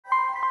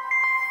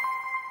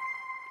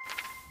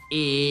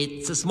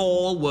It's a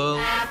small world.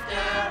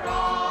 After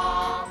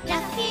all,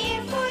 Just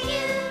here for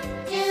you.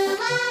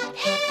 Duma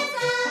is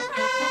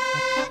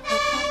a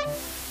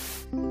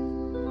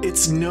perfect.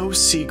 It's no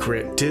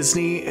secret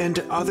Disney and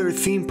other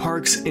theme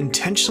parks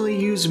intentionally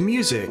use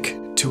music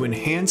to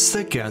enhance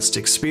the guest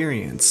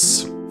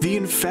experience. The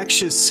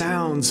infectious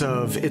sounds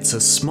of It's a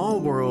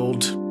Small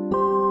World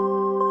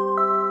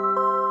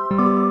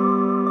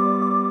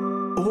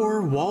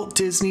or Walt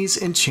Disney's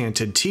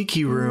Enchanted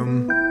Tiki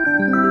Room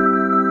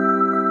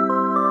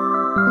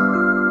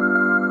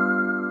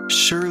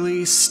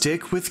surely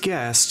stick with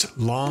guests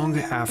long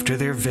after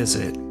their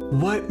visit.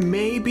 What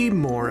may be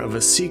more of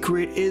a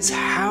secret is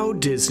how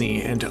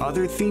Disney and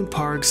other theme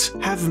parks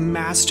have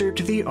mastered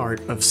the art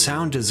of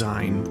sound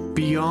design.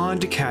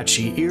 Beyond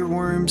catchy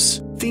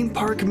earworms, theme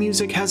park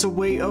music has a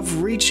way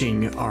of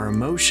reaching our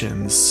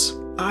emotions.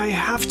 I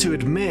have to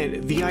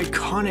admit, the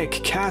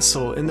iconic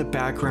castle in the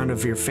background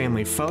of your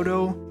family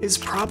photo is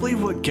probably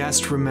what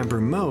guests remember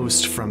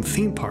most from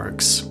theme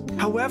parks.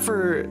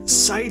 However,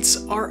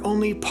 sights are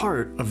only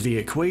part of the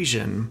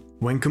equation.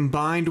 When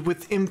combined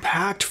with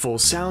impactful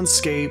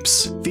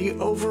soundscapes, the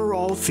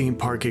overall theme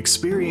park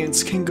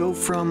experience can go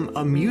from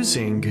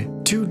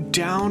amusing to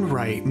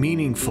downright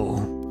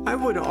meaningful. I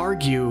would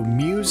argue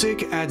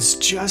music adds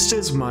just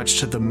as much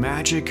to the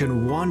magic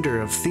and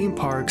wonder of theme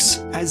parks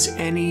as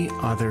any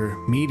other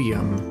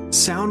medium.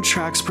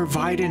 Soundtracks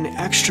provide an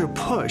extra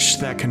push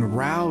that can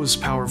rouse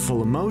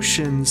powerful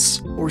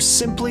emotions or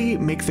simply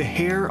make the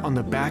hair on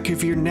the back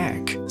of your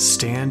neck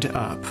stand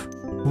up.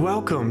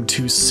 Welcome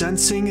to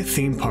Sensing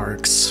Theme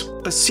Parks,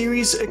 a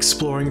series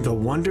exploring the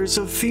wonders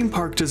of theme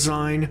park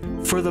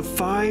design for the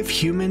 5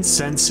 human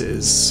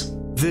senses.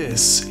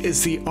 This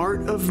is the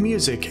art of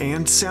music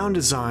and sound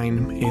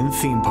design in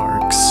theme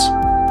parks.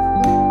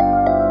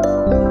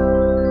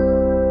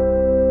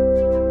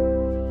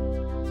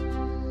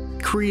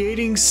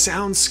 Creating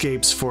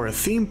soundscapes for a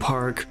theme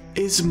park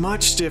is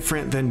much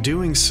different than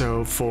doing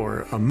so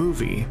for a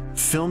movie.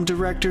 Film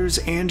directors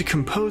and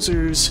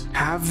composers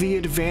have the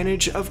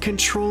advantage of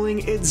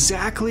controlling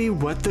exactly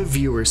what the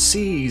viewer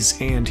sees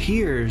and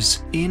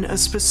hears in a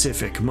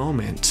specific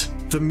moment.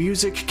 The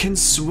music can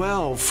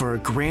swell for a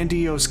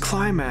grandiose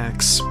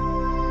climax,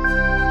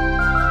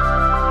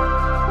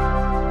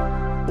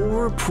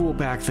 or pull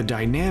back the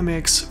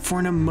dynamics for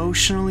an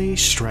emotionally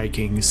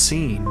striking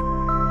scene.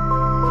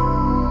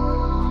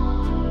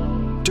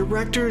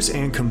 Directors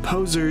and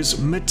composers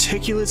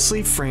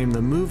meticulously frame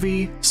the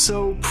movie,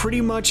 so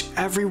pretty much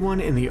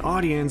everyone in the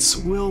audience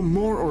will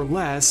more or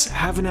less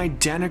have an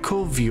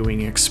identical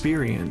viewing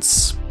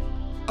experience.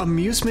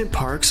 Amusement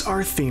parks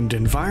are themed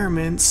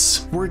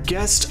environments where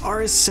guests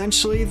are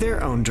essentially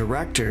their own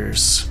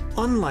directors.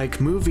 Unlike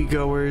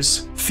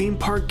moviegoers, theme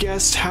park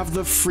guests have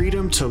the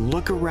freedom to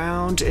look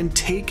around and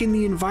take in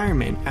the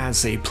environment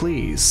as they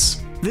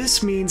please.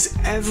 This means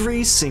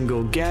every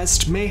single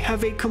guest may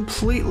have a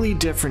completely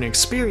different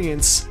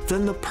experience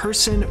than the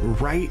person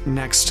right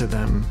next to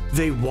them.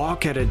 They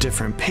walk at a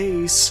different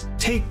pace,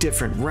 take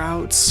different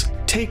routes,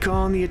 take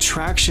on the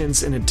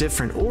attractions in a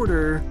different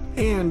order,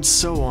 and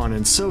so on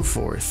and so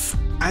forth.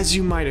 As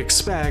you might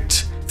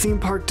expect, theme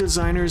park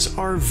designers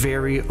are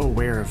very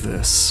aware of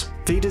this.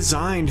 They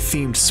designed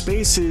themed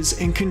spaces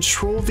and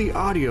control the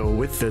audio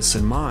with this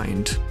in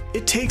mind.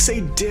 It takes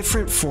a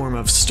different form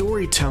of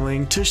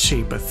storytelling to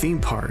shape a theme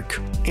park,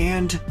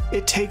 and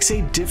it takes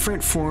a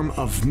different form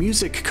of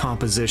music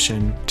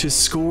composition to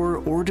score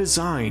or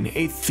design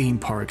a theme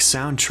park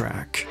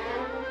soundtrack.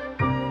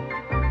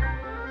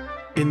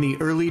 In the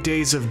early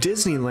days of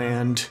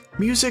Disneyland,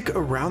 music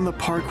around the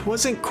park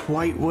wasn't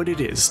quite what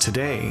it is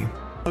today.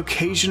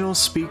 Occasional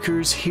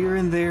speakers here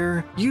and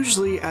there,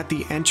 usually at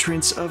the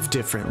entrance of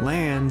different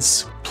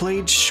lands,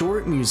 played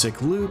short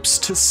music loops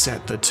to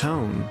set the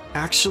tone.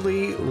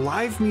 Actually,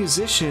 live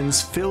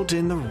musicians filled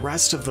in the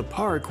rest of the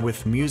park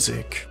with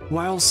music,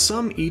 while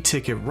some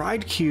e-ticket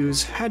ride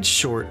queues had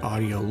short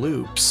audio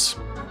loops.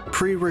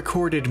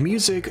 Pre-recorded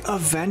music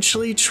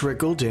eventually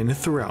trickled in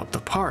throughout the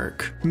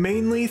park,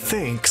 mainly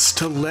thanks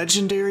to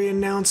legendary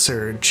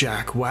announcer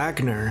Jack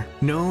Wagner,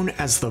 known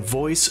as the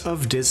voice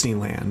of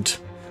Disneyland.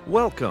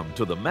 Welcome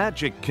to the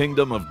Magic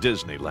Kingdom of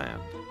Disneyland.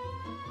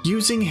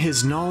 Using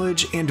his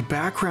knowledge and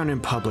background in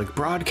public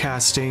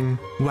broadcasting,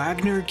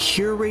 Wagner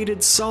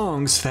curated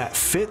songs that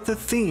fit the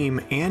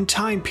theme and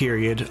time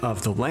period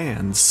of the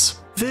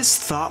lands. This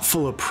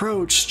thoughtful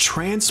approach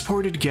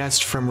transported guests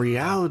from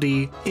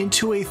reality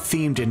into a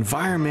themed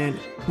environment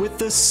with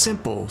the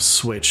simple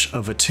switch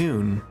of a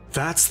tune.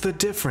 That's the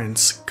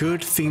difference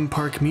good theme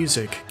park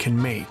music can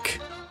make.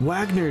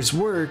 Wagner's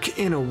work,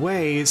 in a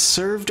way,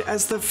 served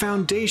as the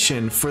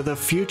foundation for the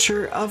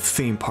future of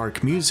theme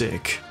park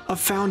music, a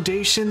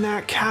foundation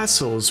that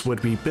castles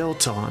would be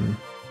built on.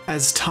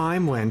 As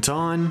time went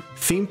on,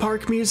 theme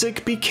park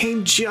music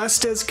became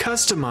just as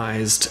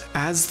customized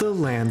as the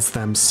lands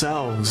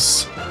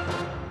themselves.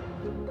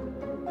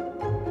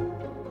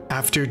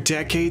 After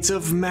decades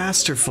of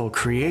masterful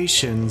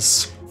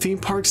creations, Theme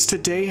parks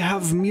today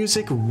have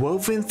music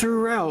woven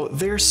throughout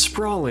their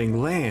sprawling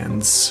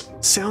lands.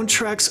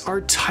 Soundtracks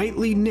are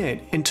tightly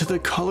knit into the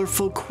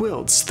colorful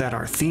quilts that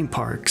are theme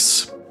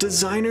parks.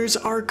 Designers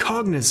are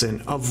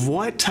cognizant of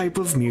what type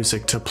of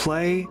music to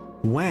play,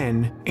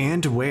 when,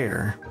 and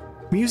where.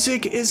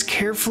 Music is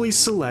carefully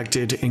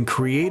selected and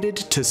created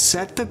to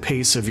set the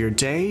pace of your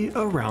day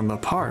around the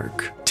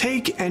park.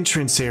 Take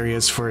entrance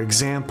areas for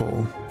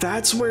example.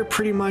 That's where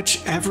pretty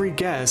much every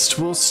guest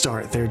will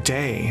start their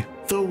day.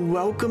 The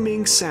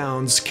welcoming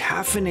sounds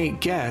caffeinate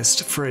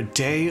guests for a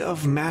day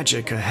of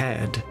magic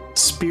ahead.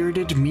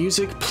 Spirited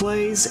music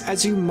plays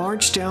as you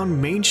march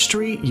down Main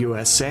Street,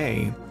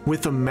 USA.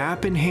 With a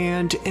map in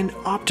hand and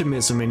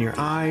optimism in your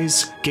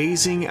eyes,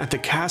 gazing at the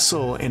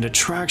castle and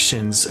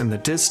attractions in the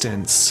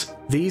distance.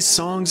 These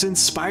songs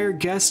inspire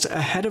guests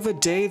ahead of a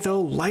day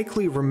they'll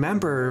likely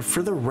remember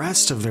for the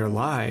rest of their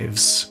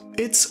lives.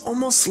 It's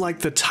almost like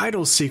the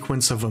title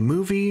sequence of a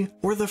movie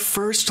or the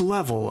first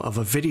level of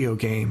a video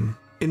game.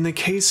 In the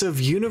case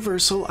of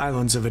Universal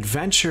Islands of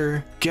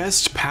Adventure,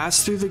 guests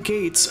pass through the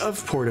gates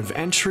of Port of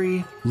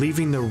Entry,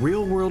 leaving the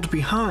real world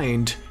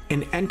behind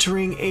and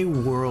entering a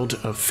world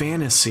of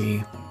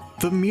fantasy.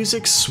 The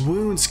music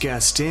swoons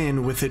guests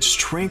in with its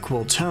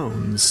tranquil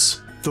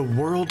tones. The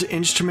world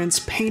instruments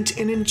paint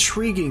an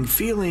intriguing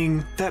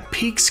feeling that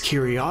piques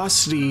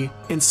curiosity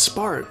and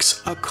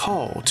sparks a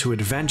call to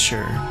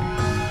adventure.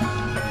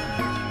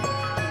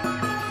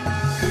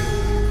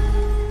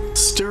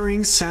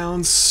 Stirring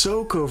sounds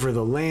soak over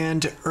the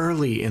land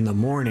early in the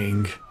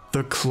morning.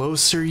 The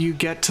closer you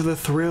get to the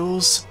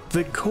thrills,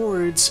 the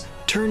chords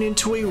turn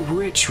into a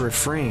rich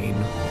refrain.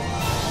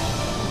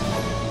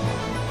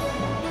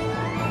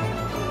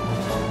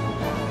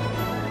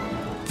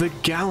 The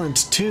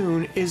gallant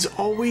tune is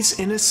always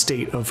in a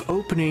state of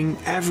opening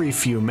every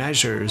few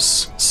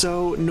measures,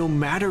 so no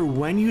matter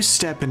when you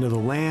step into the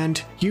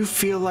land, you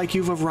feel like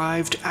you've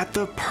arrived at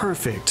the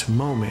perfect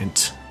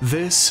moment.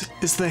 This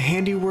is the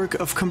handiwork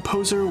of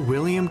composer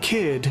William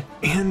Kidd,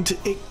 and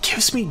it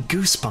gives me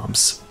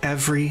goosebumps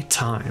every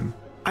time.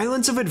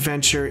 Islands of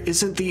Adventure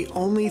isn't the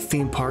only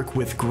theme park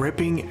with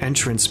gripping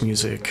entrance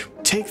music.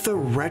 Take the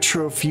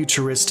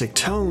retro-futuristic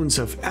tones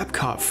of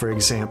EPCOT for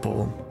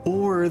example,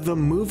 or the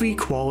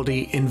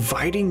movie-quality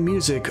inviting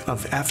music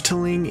of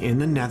Efteling in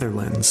the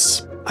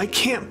Netherlands. I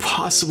can't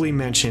possibly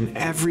mention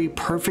every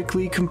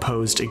perfectly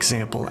composed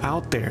example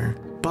out there,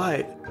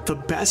 but the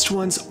best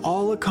ones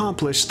all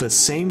accomplish the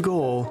same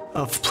goal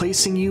of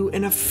placing you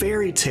in a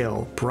fairy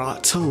tale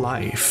brought to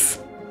life.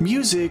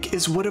 Music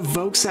is what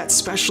evokes that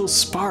special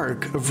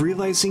spark of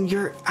realizing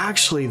you're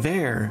actually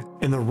there,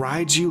 and the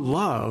rides you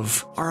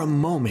love are a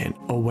moment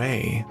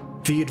away.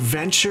 The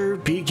adventure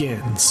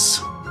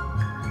begins.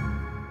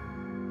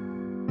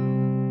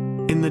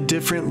 In the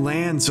different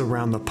lands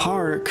around the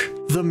park,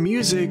 the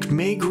music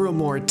may grow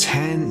more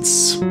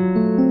tense,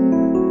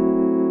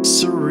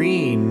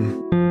 serene,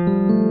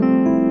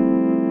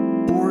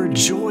 or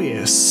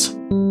joyous,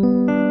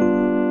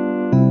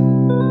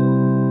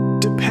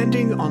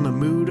 depending on the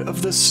mood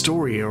of the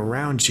story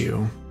around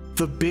you.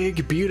 The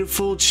big,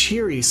 beautiful,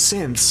 cheery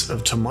synths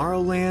of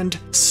Tomorrowland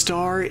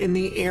star in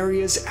the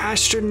area's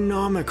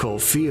astronomical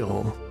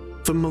feel.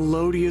 The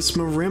melodious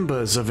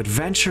marimbas of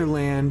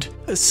Adventureland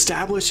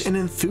establish an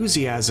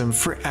enthusiasm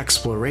for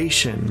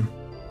exploration.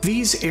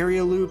 These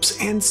area loops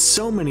and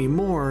so many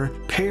more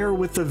pair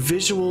with the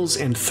visuals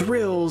and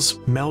thrills,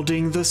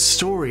 melding the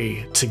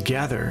story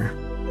together.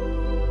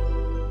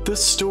 The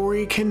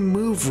story can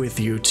move with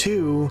you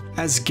too,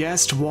 as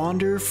guests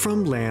wander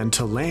from land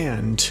to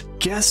land.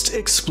 Guests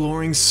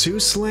exploring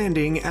Seuss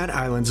Landing at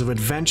Islands of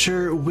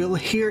Adventure will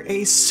hear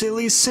a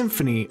silly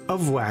symphony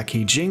of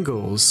wacky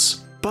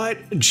jingles. But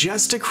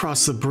just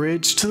across the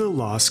bridge to the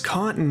Lost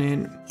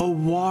Continent, a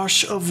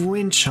wash of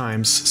wind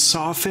chimes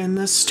soften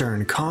the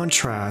stern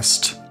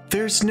contrast.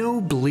 There's no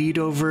bleed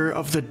over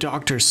of the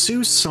Dr.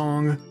 Seuss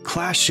song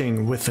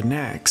clashing with the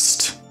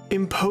next.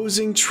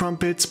 Imposing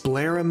trumpets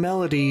blare a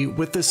melody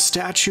with the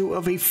statue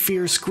of a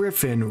fierce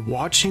griffin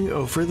watching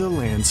over the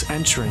land's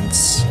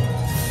entrance.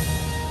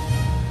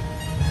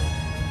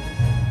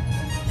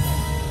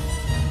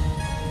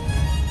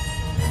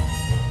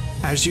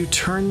 As you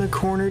turn the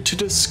corner to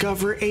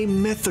discover a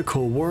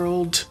mythical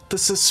world, the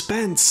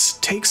suspense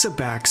takes a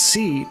back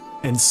seat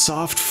and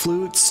soft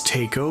flutes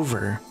take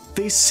over.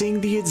 They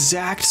sing the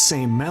exact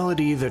same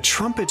melody the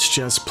trumpets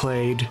just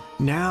played,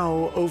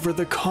 now over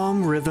the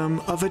calm rhythm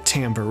of a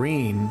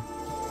tambourine.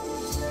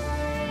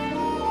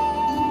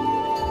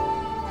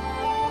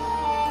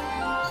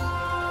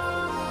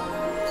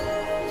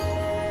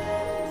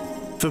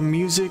 The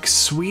music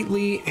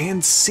sweetly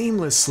and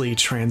seamlessly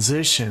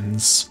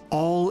transitions,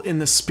 all in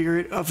the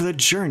spirit of the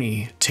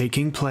journey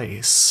taking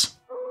place.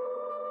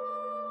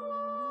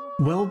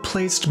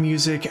 Well-placed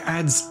music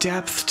adds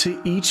depth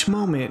to each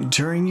moment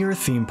during your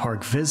theme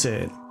park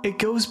visit. It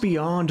goes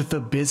beyond the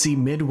busy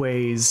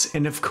midways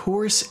and of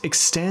course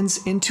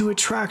extends into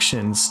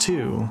attractions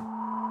too.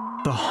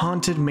 The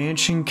Haunted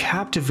Mansion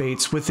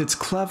captivates with its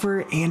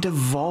clever and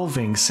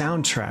evolving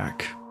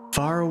soundtrack.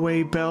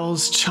 Faraway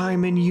bells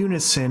chime in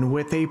unison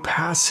with a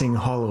passing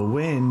hollow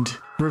wind,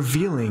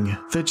 revealing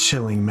the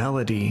chilling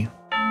melody.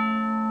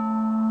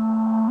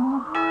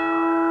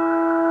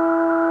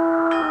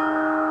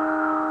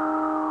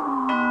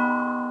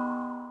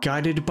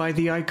 Guided by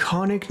the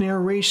iconic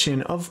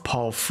narration of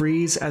Paul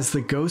Frees as the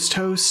ghost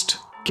host,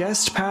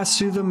 guests pass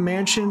through the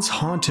mansion's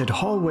haunted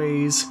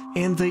hallways,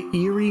 and the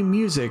eerie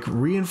music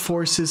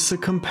reinforces the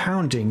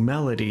compounding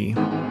melody.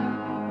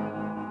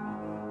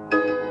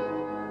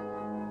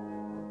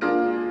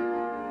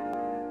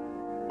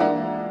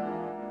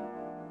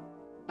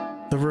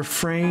 The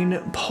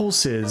refrain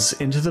pulses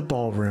into the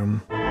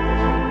ballroom.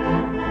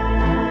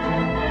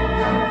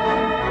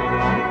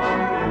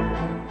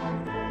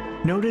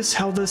 Notice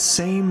how the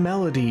same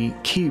melody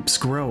keeps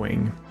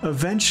growing.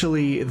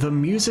 Eventually, the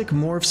music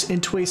morphs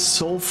into a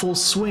soulful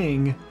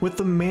swing with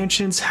the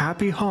mansion's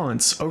happy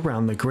haunts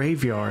around the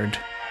graveyard.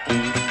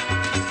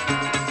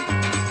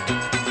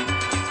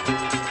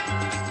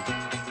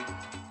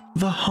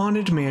 The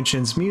Haunted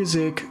Mansion's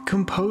music,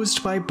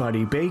 composed by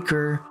Buddy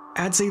Baker,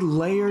 adds a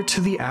layer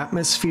to the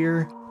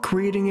atmosphere,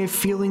 creating a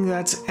feeling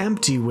that's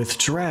empty with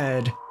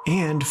dread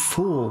and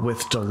full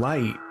with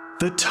delight.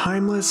 The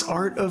timeless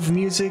art of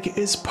music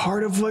is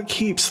part of what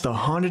keeps the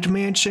Haunted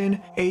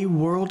Mansion a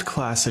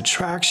world-class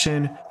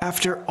attraction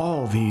after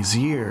all these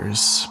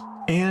years.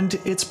 And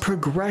its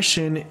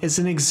progression is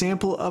an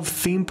example of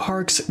theme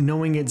parks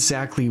knowing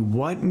exactly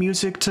what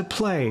music to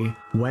play,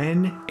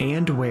 when,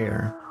 and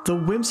where. The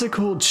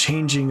whimsical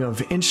changing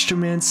of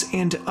instruments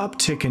and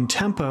uptick in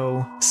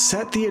tempo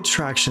set the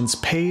attraction's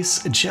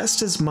pace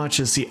just as much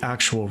as the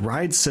actual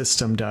ride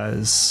system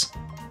does.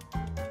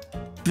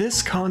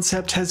 This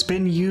concept has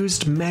been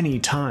used many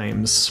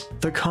times.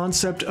 The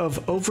concept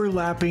of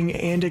overlapping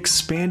and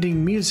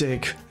expanding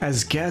music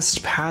as guests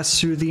pass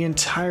through the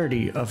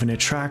entirety of an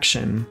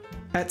attraction.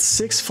 At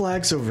Six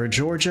Flags Over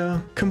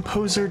Georgia,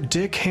 composer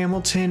Dick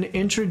Hamilton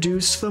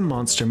introduced the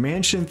Monster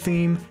Mansion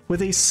theme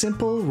with a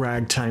simple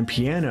ragtime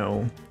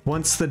piano.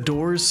 Once the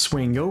doors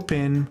swing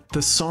open,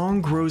 the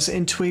song grows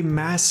into a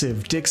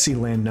massive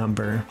Dixieland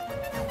number.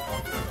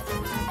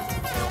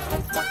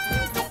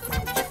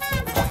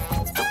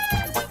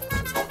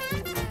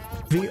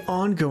 The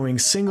ongoing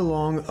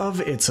sing-along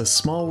of It's a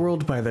Small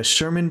World by the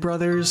Sherman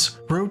Brothers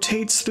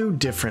rotates through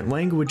different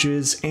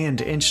languages and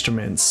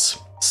instruments.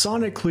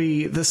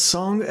 Sonically, the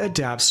song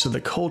adapts to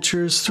the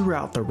cultures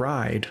throughout the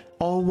ride,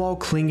 all while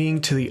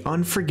clinging to the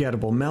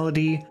unforgettable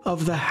melody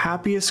of the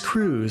happiest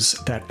cruise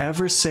that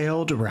ever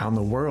sailed around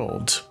the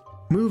world.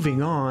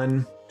 Moving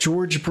on,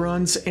 George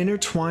Bruns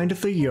intertwined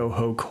the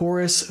Yo-Ho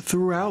chorus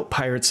throughout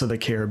Pirates of the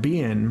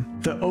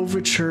Caribbean. The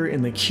overture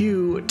in the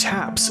queue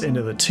taps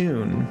into the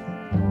tune.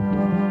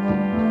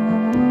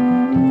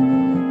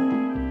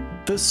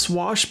 The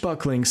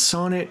swashbuckling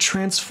sonnet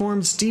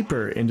transforms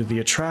deeper into the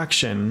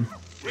attraction.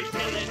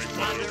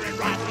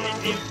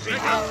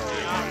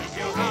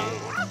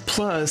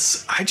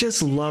 Plus, I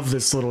just love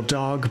this little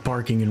dog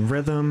barking in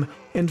rhythm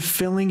and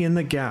filling in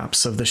the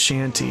gaps of the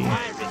shanty.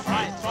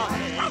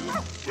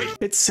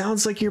 It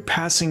sounds like you're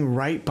passing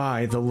right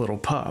by the little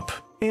pup,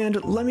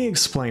 and let me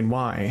explain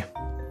why.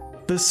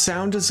 The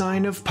sound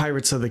design of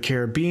Pirates of the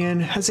Caribbean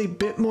has a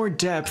bit more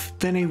depth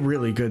than a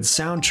really good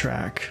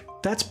soundtrack.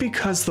 That's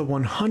because the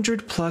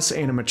 100 plus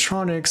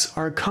animatronics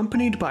are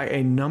accompanied by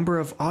a number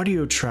of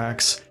audio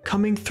tracks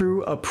coming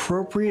through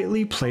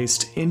appropriately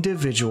placed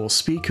individual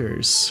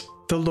speakers.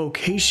 The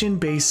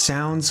location-based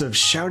sounds of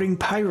shouting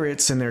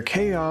pirates and their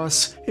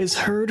chaos is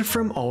heard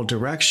from all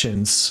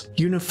directions,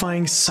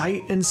 unifying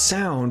sight and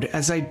sound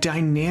as a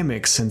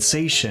dynamic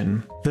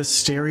sensation. The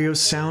stereo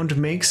sound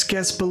makes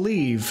guests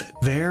believe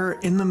they're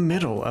in the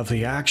middle of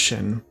the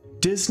action.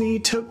 Disney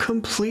took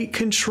complete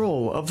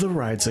control of the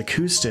ride's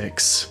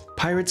acoustics.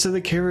 Pirates of the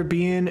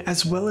Caribbean,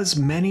 as well as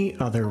many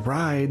other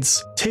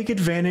rides, take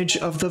advantage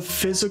of the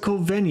physical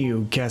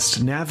venue guests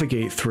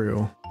navigate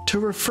through. To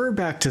refer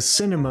back to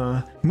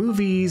cinema,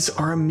 movies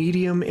are a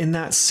medium in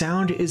that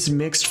sound is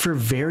mixed for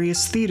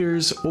various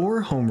theaters or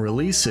home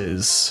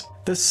releases.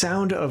 The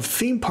sound of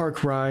theme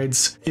park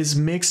rides is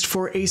mixed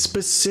for a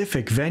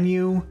specific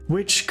venue,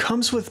 which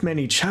comes with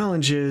many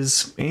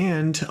challenges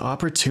and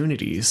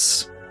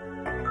opportunities.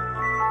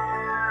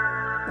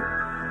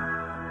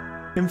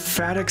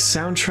 Emphatic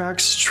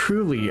soundtracks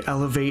truly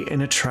elevate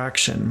an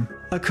attraction.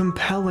 A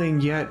compelling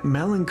yet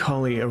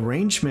melancholy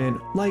arrangement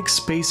like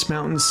Space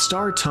Mountain's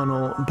Star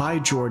Tunnel by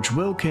George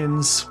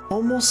Wilkins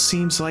almost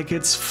seems like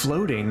it's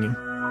floating.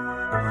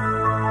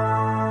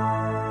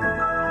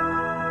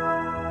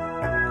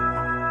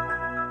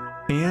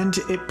 And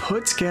it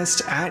puts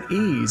guests at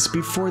ease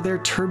before their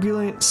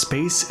turbulent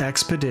space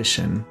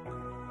expedition.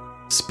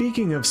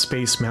 Speaking of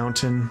Space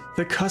Mountain,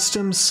 the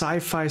custom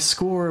sci-fi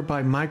score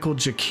by Michael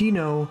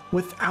Giacchino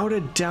without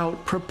a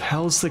doubt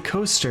propels the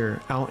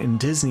coaster out in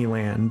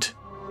Disneyland.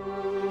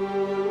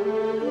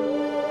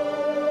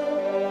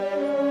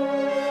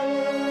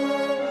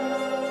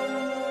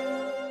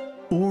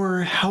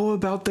 Or how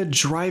about the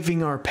driving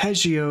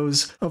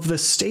arpeggios of the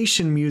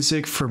station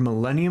music for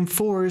Millennium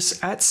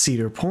Force at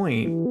Cedar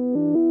Point?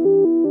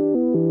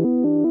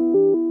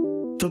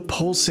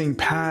 pulsing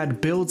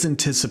pad builds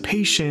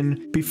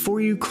anticipation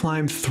before you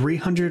climb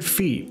 300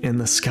 feet in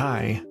the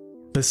sky.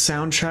 The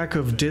soundtrack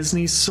of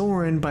Disney's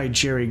Soarin' by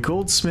Jerry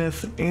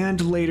Goldsmith and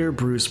later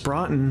Bruce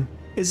Broughton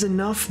is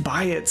enough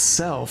by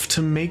itself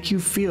to make you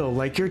feel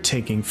like you're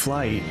taking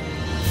flight.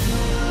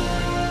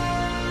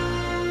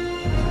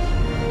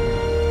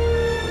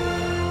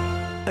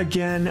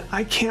 Again,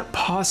 I can't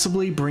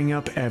possibly bring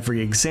up every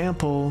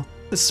example,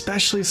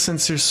 especially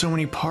since there's so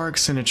many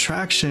parks and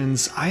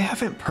attractions I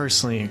haven't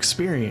personally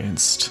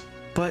experienced.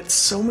 But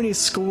so many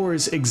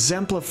scores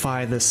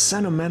exemplify the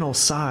sentimental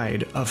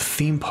side of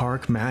theme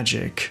park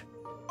magic.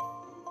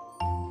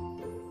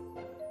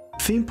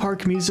 Theme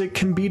park music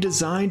can be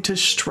designed to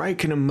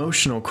strike an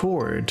emotional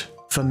chord.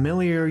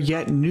 Familiar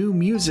yet new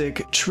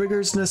music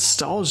triggers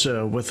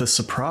nostalgia with a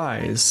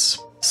surprise.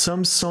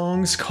 Some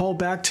songs call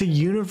back to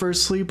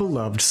universally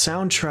beloved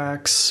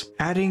soundtracks,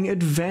 adding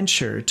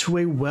adventure to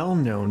a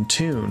well-known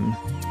tune.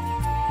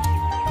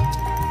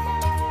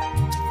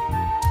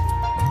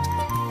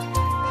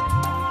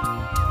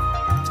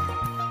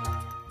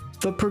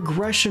 The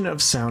progression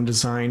of sound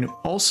design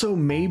also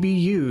may be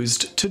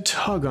used to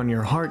tug on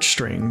your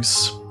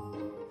heartstrings.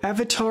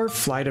 Avatar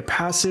Flight of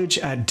Passage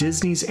at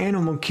Disney's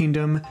Animal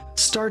Kingdom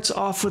starts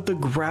off with the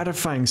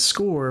gratifying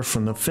score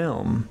from the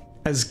film.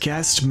 As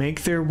guests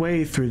make their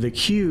way through the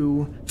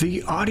queue,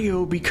 the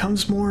audio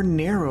becomes more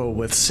narrow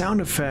with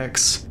sound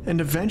effects and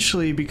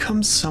eventually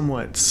becomes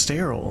somewhat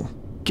sterile.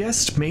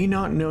 Guests may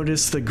not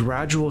notice the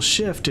gradual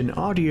shift in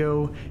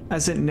audio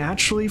as it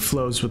naturally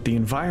flows with the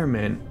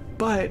environment,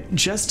 but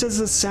just as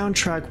the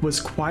soundtrack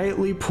was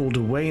quietly pulled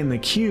away in the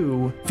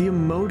queue, the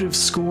emotive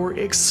score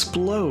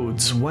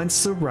explodes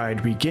once the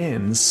ride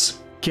begins.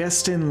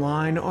 Guests in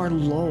line are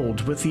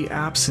lulled with the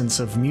absence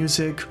of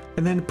music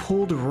and then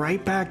pulled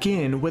right back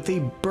in with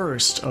a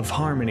burst of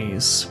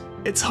harmonies.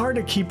 It's hard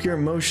to keep your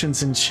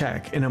emotions in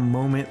check in a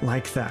moment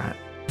like that.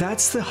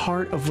 That's the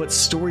heart of what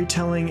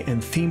storytelling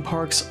and theme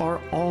parks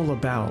are all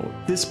about.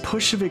 This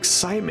push of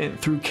excitement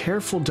through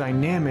careful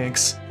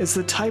dynamics is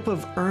the type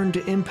of earned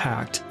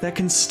impact that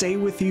can stay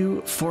with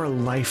you for a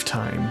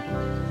lifetime.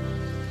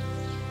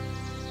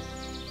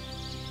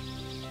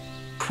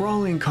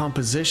 Crawling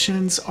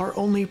compositions are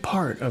only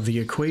part of the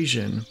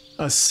equation.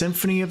 A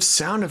symphony of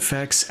sound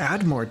effects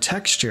add more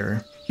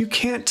texture. You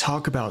can't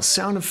talk about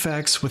sound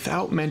effects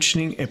without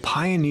mentioning a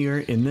pioneer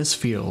in this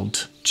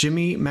field,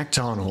 Jimmy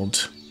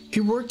MacDonald. He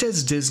worked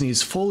as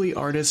Disney's Foley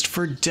artist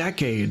for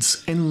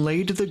decades and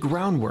laid the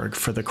groundwork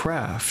for the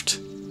craft.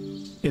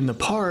 In the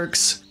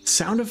parks,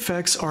 sound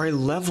effects are a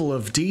level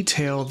of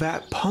detail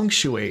that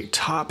punctuate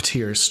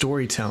top-tier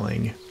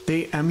storytelling.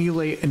 They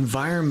emulate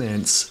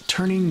environments,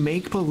 turning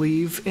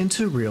make-believe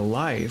into real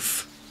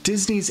life.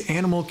 Disney's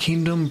Animal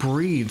Kingdom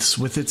breathes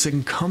with its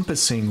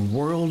encompassing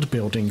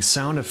world-building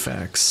sound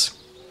effects.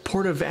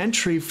 Port of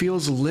Entry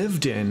feels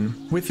lived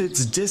in, with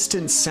its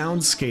distant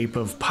soundscape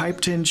of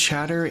piped-in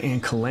chatter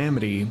and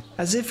calamity,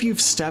 as if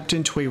you've stepped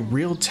into a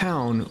real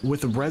town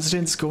with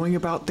residents going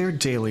about their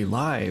daily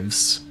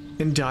lives.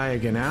 In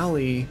Diagon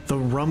Alley, the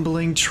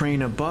rumbling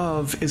train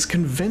above is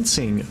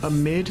convincing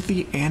amid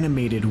the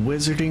animated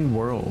wizarding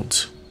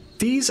world.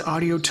 These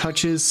audio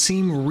touches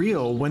seem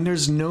real when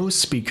there's no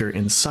speaker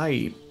in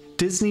sight.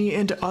 Disney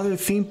and other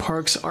theme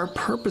parks are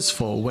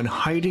purposeful when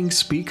hiding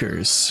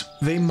speakers.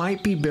 They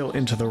might be built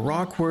into the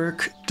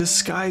rockwork,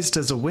 disguised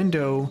as a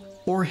window,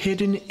 or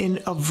hidden in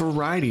a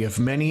variety of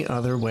many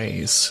other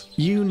ways.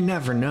 You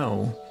never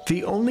know.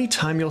 The only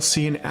time you'll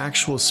see an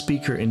actual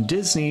speaker in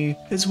Disney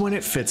is when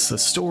it fits the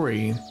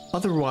story.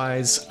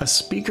 Otherwise, a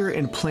speaker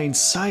in plain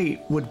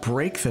sight would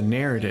break the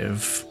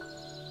narrative.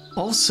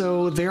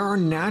 Also, there are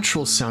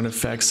natural sound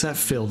effects that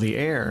fill the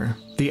air.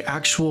 The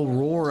actual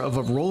roar of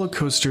a roller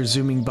coaster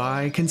zooming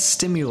by can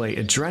stimulate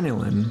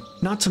adrenaline,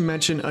 not to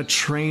mention a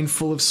train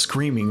full of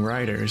screaming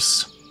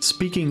riders.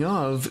 Speaking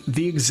of,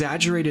 the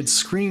exaggerated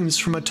screams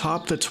from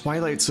atop the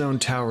Twilight Zone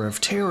Tower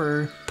of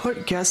Terror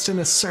put guests in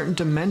a certain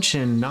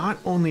dimension not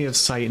only of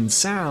sight and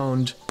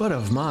sound, but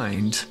of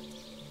mind.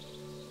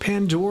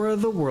 Pandora: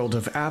 The World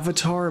of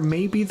Avatar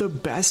may be the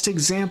best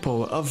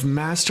example of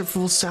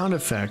masterful sound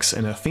effects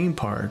in a theme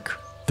park.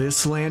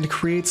 This land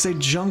creates a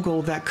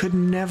jungle that could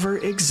never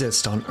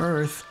exist on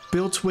Earth,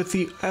 built with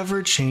the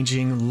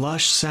ever-changing,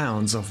 lush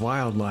sounds of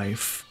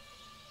wildlife.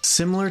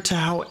 Similar to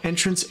how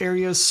entrance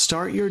areas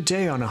start your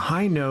day on a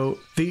high note,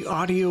 the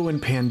audio in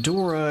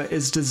Pandora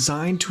is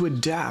designed to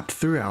adapt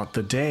throughout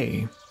the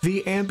day.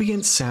 The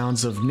ambient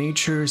sounds of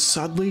nature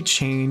subtly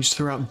change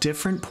throughout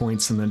different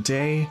points in the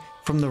day,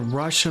 from the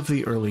rush of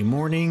the early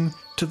morning,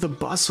 to the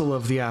bustle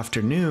of the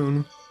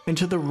afternoon, and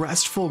to the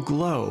restful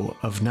glow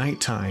of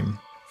nighttime.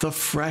 The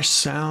fresh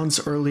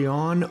sounds early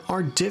on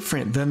are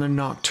different than the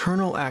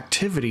nocturnal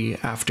activity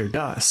after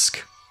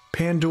dusk.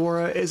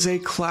 Pandora is a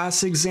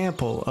class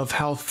example of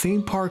how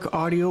theme park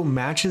audio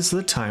matches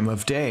the time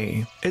of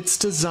day. It's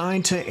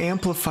designed to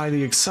amplify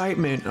the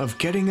excitement of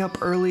getting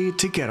up early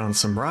to get on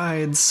some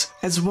rides,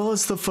 as well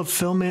as the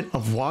fulfillment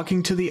of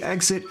walking to the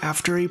exit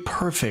after a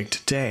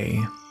perfect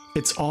day.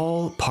 It's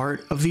all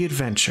part of the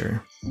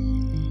adventure.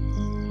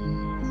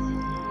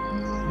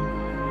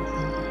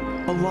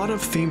 A lot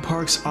of theme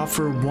parks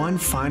offer one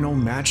final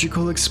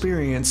magical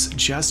experience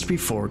just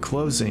before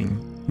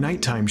closing: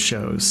 nighttime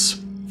shows.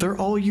 They're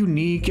all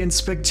unique and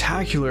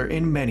spectacular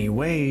in many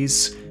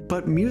ways,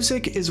 but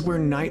music is where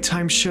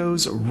nighttime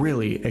shows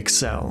really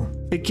excel.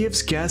 It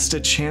gives guests a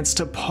chance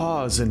to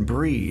pause and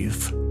breathe.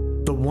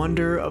 The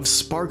wonder of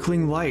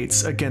sparkling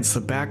lights against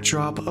the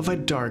backdrop of a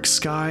dark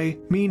sky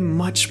mean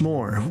much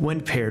more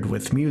when paired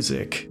with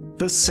music.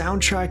 The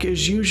soundtrack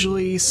is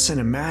usually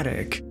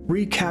cinematic,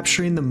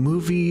 recapturing the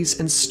movies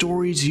and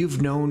stories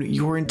you've known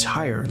your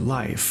entire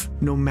life,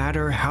 no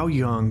matter how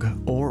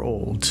young or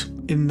old.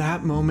 In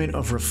that moment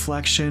of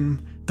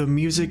reflection, the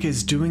music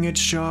is doing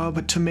its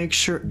job to make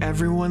sure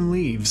everyone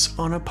leaves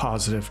on a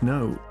positive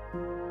note.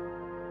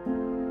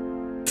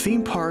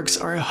 Theme parks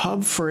are a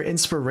hub for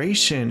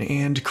inspiration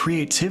and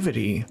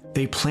creativity.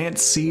 They plant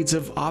seeds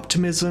of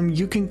optimism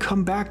you can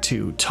come back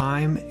to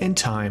time and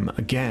time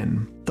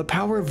again. The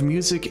power of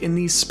music in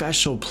these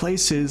special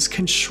places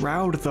can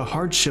shroud the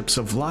hardships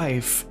of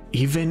life,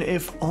 even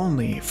if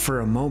only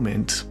for a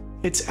moment.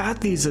 It's at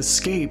these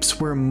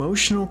escapes where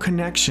emotional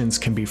connections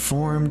can be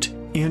formed,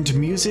 and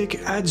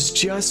music adds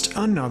just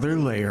another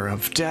layer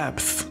of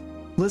depth.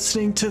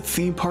 Listening to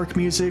theme park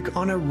music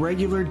on a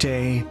regular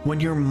day when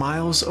you're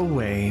miles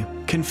away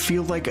can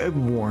feel like a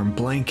warm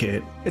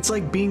blanket. It's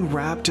like being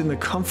wrapped in the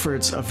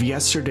comforts of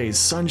yesterday's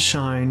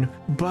sunshine,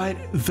 but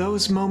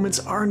those moments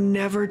are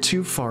never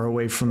too far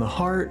away from the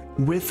heart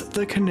with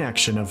the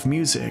connection of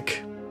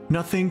music.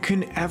 Nothing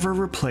can ever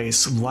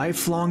replace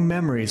lifelong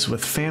memories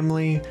with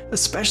family,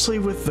 especially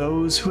with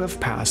those who have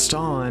passed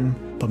on,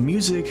 but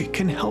music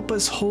can help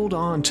us hold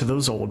on to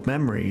those old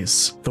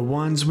memories, the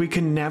ones we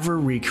can never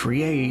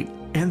recreate,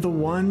 and the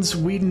ones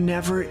we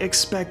never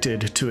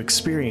expected to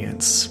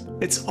experience.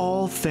 It's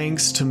all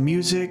thanks to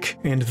music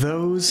and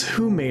those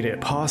who made it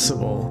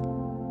possible.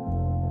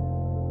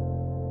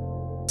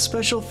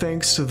 Special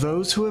thanks to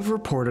those who have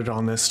reported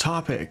on this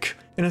topic,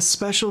 and a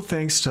special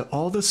thanks to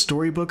all the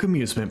Storybook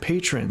Amusement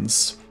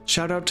patrons.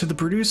 Shout out to the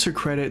producer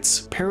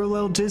credits,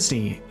 Parallel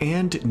Disney,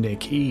 and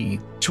Nick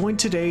E. Join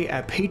today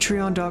at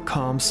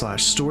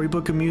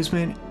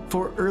patreon.com/storybookamusement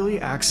for early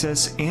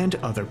access and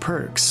other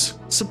perks.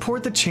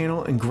 Support the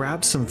channel and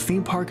grab some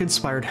theme park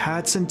inspired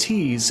hats and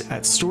tees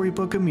at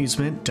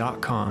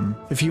storybookamusement.com.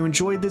 If you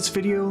enjoyed this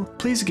video,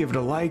 please give it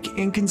a like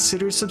and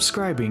consider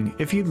subscribing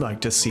if you'd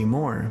like to see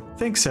more.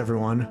 Thanks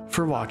everyone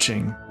for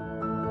watching.